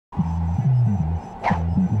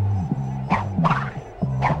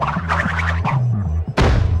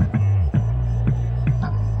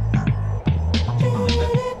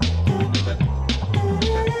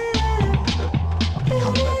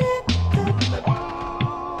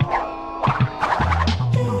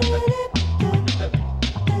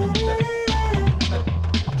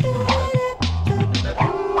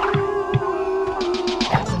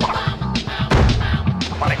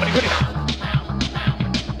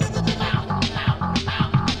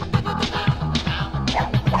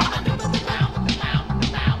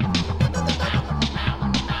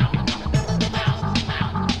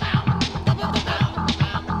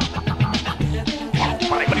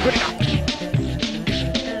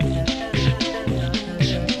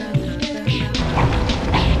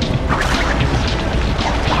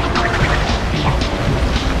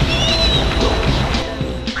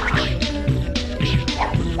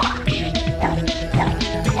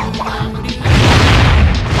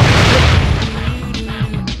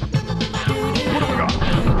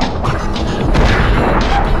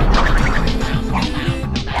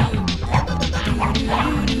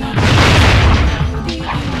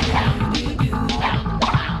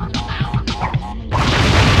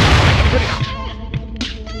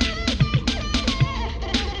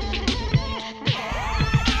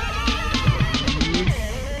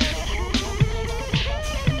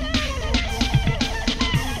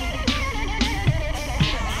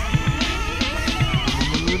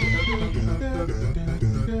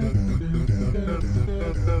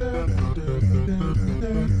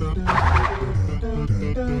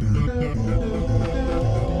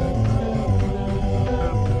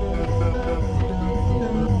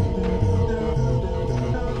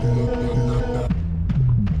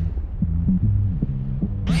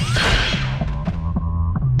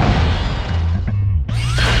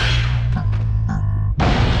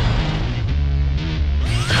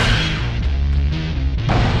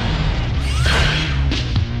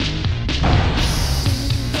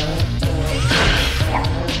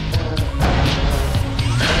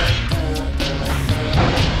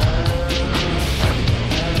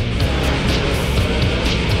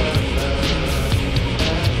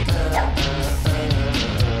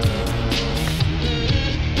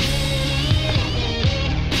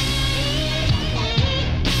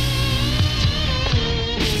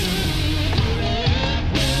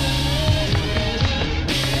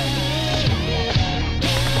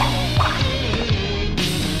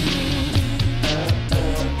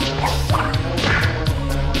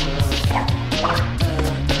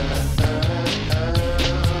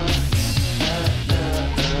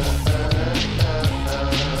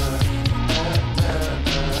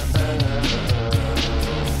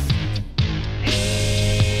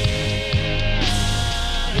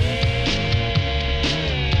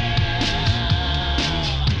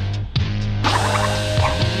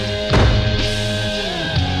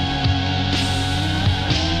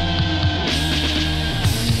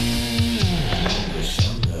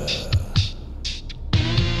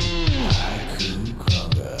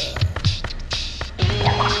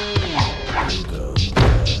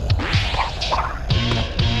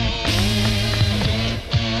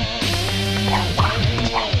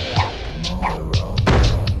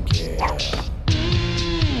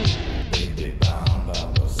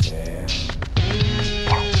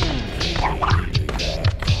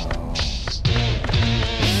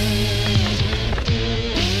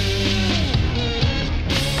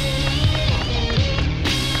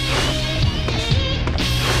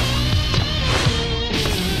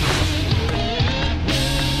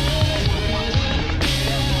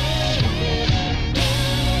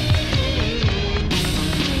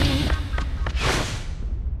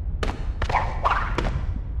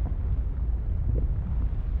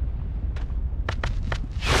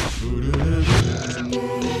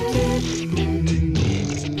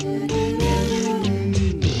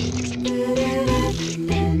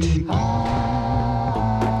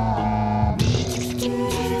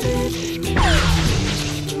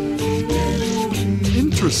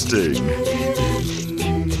interesting.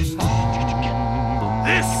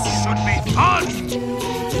 This should be fun!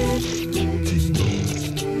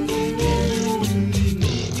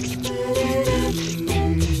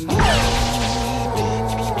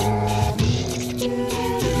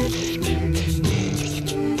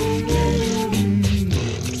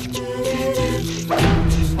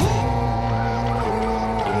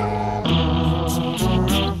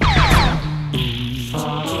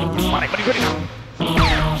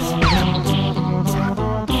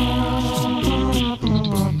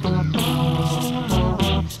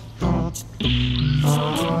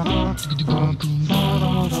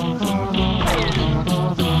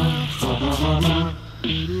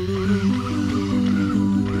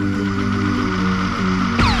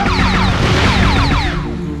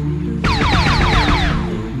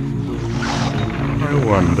 I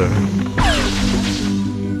wonder.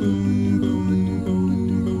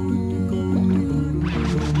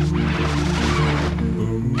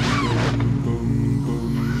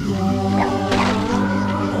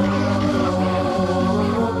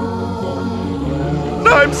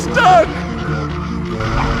 I'm stuck!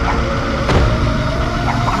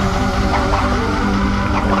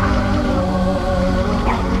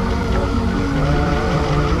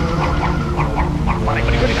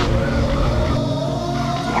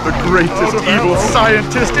 The greatest evil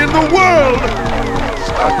scientist in the world!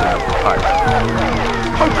 Starting at the pipe.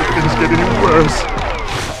 How could things get any worse?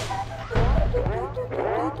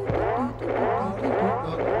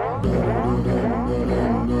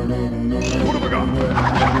 What have I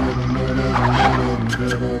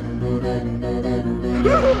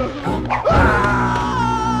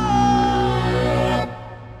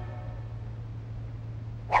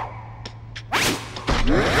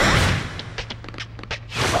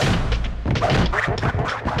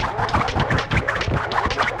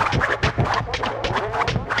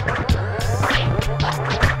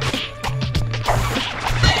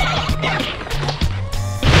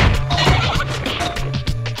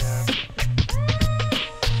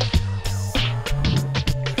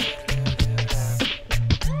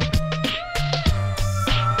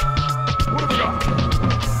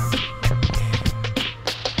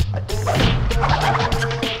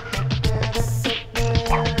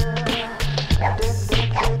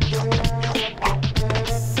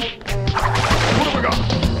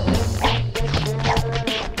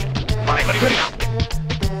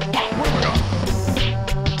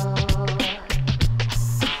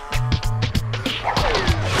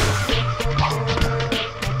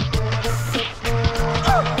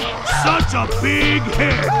Such a big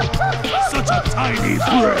head! Such a tiny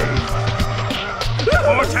brain!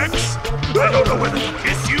 Cortex, I don't know whether to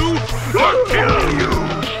kiss you or kill you!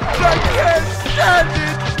 I can't stand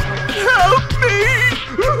it! Help me!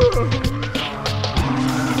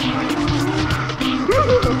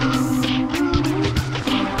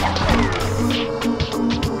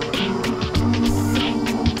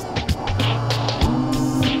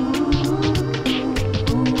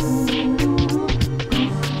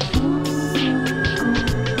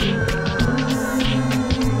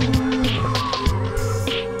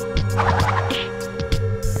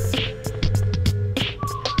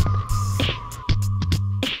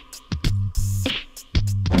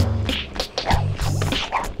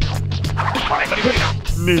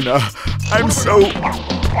 Nina, I'm so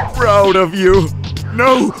proud of you.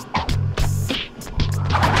 No! What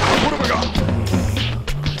have I got?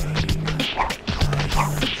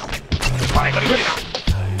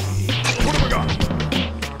 What have I got?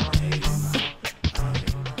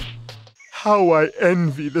 How I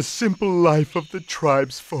envy the simple life of the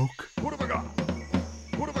tribesfolk. What have I got?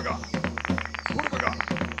 What have I got? What have I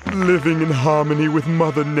got? Living in harmony with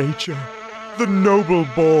Mother Nature, the noble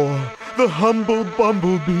boar, the humble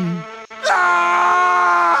bumblebee,